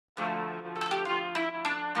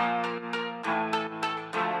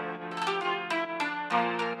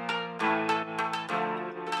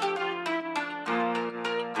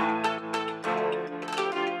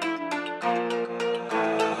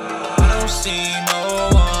see no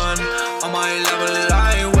one on my level.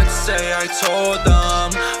 I would say I told them,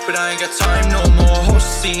 but I ain't got time no more. Whole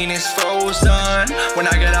scene is frozen. When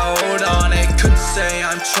I get a hold on it, could say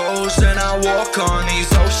I'm chosen. I walk on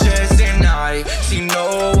these oceans and I see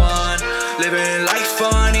no one living life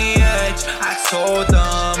on the edge. I told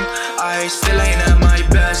them I still ain't at my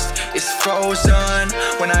best. It's frozen.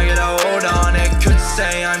 When I get a hold on it, could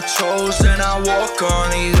say I'm chosen. I walk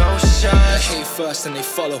on these oceans. Hate first and they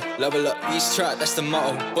follow. Level up each track, that's the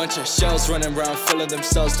motto. Bunch of shells running around full of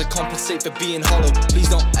themselves to compensate for being hollow. Please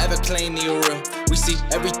don't ever claim that you're real. We see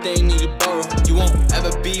everything that you borrow. You won't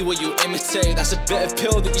ever be what you imitate. That's a bitter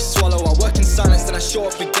pill that you swallow. I work in silence, then I show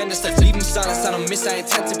up again. Just like leaving silence, I don't miss. I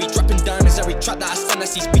intend to be dropping diamonds. Every track that I send, I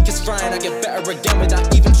see speakers frying. I get better again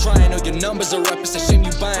without even trying. Oh, your numbers are up, it's a shame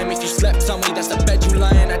you buy 'em. If you slept on me, that's the bed you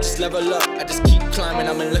lying. I just level up, I just keep climbing.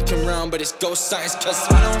 I've been looking around, but it's ghost science. Cause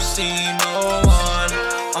I don't see no one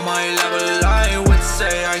on my level. I would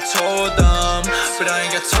say I told them, but I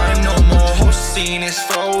ain't got time no more. Whole scene is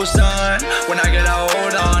frozen. When I get a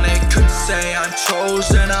hold on it, could say I'm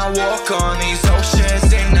chosen. I walk on these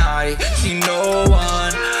oceans and I see no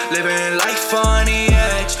one living life on the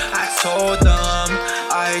edge. I told them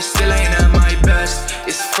I still ain't at my best.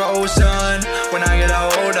 It's frozen. When I get a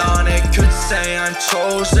hold on it, could say I'm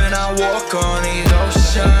chosen. I walk on these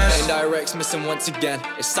oceans. Indirects missing once again.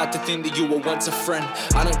 It's sad to think that you were once a friend.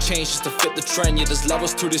 I don't change just to fit the trend. Yeah, there's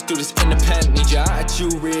levels to this, do this independent. Need your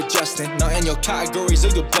attitude readjusting, not in your categories or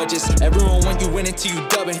your budgets. Everyone want you winning till you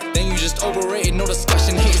dubbing, then you just overrated, no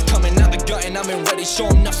discussion. Haters coming out the gut and I'm in ready. Show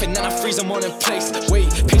them nothing, then I freeze them all in place. Wait,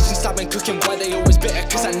 patience I've been cooking, why they always bitter?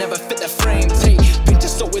 Cause I never fit their frame. Take pinch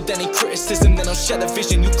us up with any criticism, then I'll share the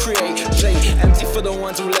vision you create. Play empty for the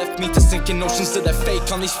ones who left me to sink in oceans to their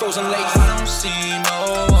fake on these frozen lakes. I don't see no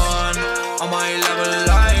one on my level.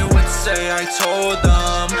 I would say I told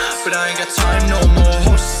them, but I ain't got time no more.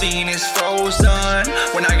 Whole scene is frozen.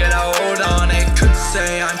 When I get a hold on it, could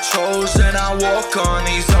say I'm chosen. I walk on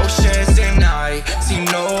these oceans and I see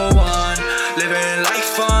no one living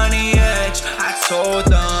life on the edge. I told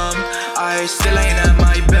them I still ain't at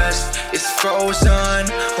my best. It's frozen.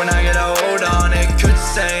 When I get a hold on it, could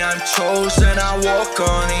say I'm chosen. I walk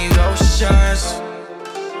on these oceans.